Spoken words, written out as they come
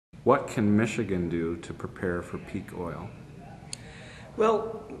What can Michigan do to prepare for peak oil?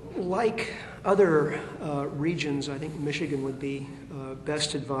 Well, like other regions, I think Michigan would be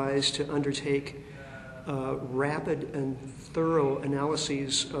best advised to undertake rapid and thorough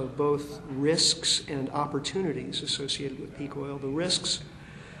analyses of both risks and opportunities associated with peak oil. The risks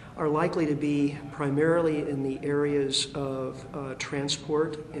are likely to be primarily in the areas of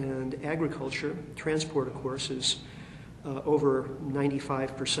transport and agriculture. Transport, of course, is over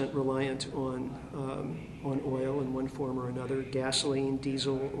 95% reliant on oil in one form or another, gasoline,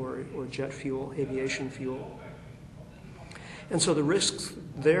 diesel, or jet fuel, aviation fuel. And so the risks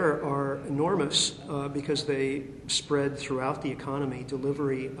there are enormous because they spread throughout the economy,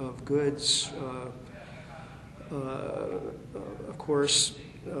 delivery of goods, of course,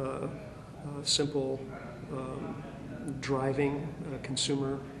 simple driving,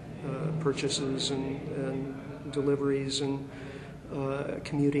 consumer purchases and deliveries and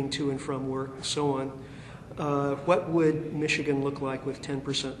commuting to and from work, and so on. What would Michigan look like with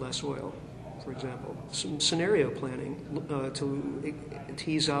 10% less oil, for example? Some scenario planning to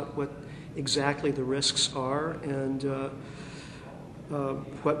tease out what exactly the risks are, and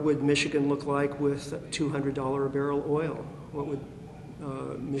what would Michigan look like with $200 a barrel oil? What would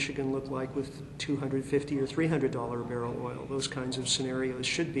Michigan look like with $250 or $300 a barrel oil? Those kinds of scenarios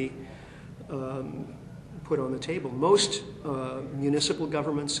should be put on the table. Most municipal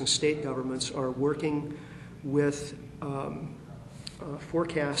governments and state governments are working with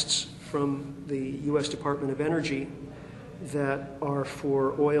forecasts from the U.S. Department of Energy that are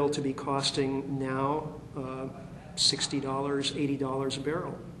for oil to be costing now $60, $80 a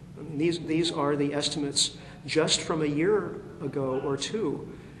barrel. I mean, these are the estimates just from a year ago or two,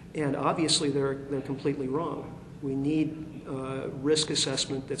 and obviously they're completely wrong. We need risk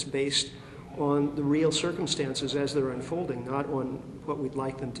assessment that's based on the real circumstances as they're unfolding, not on what we'd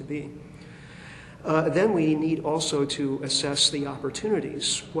like them to be. Then we need also to assess the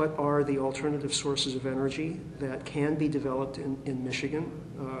opportunities. What are the alternative sources of energy that can be developed in Michigan,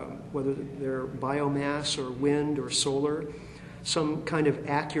 whether they're biomass or wind or solar, some kind of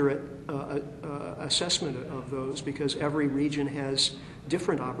accurate assessment of those, because every region has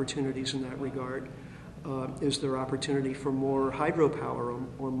different opportunities in that regard. Is there opportunity for more hydropower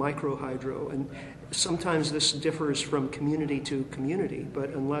or micro hydro? And sometimes this differs from community to community, but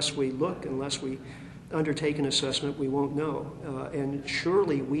unless we look, unless we undertake an assessment, we won't know. And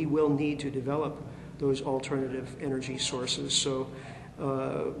surely we will need to develop those alternative energy sources. So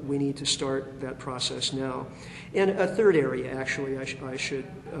we need to start that process now. And a third area, actually, I should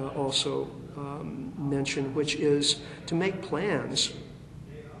also mention, which is to make plans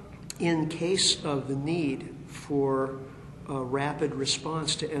in case of the need for a rapid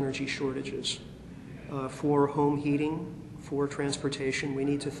response to energy shortages. For home heating, for transportation, we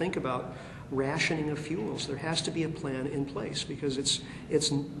need to think about rationing of fuels. There has to be a plan in place, because it's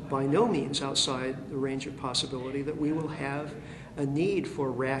by no means outside the range of possibility that we will have a need for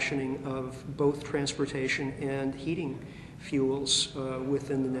rationing of both transportation and heating fuels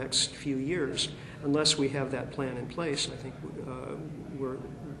within the next few years. Unless we have that plan in place, I think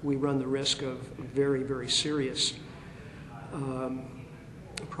we run the risk of very, very serious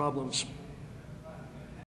problems.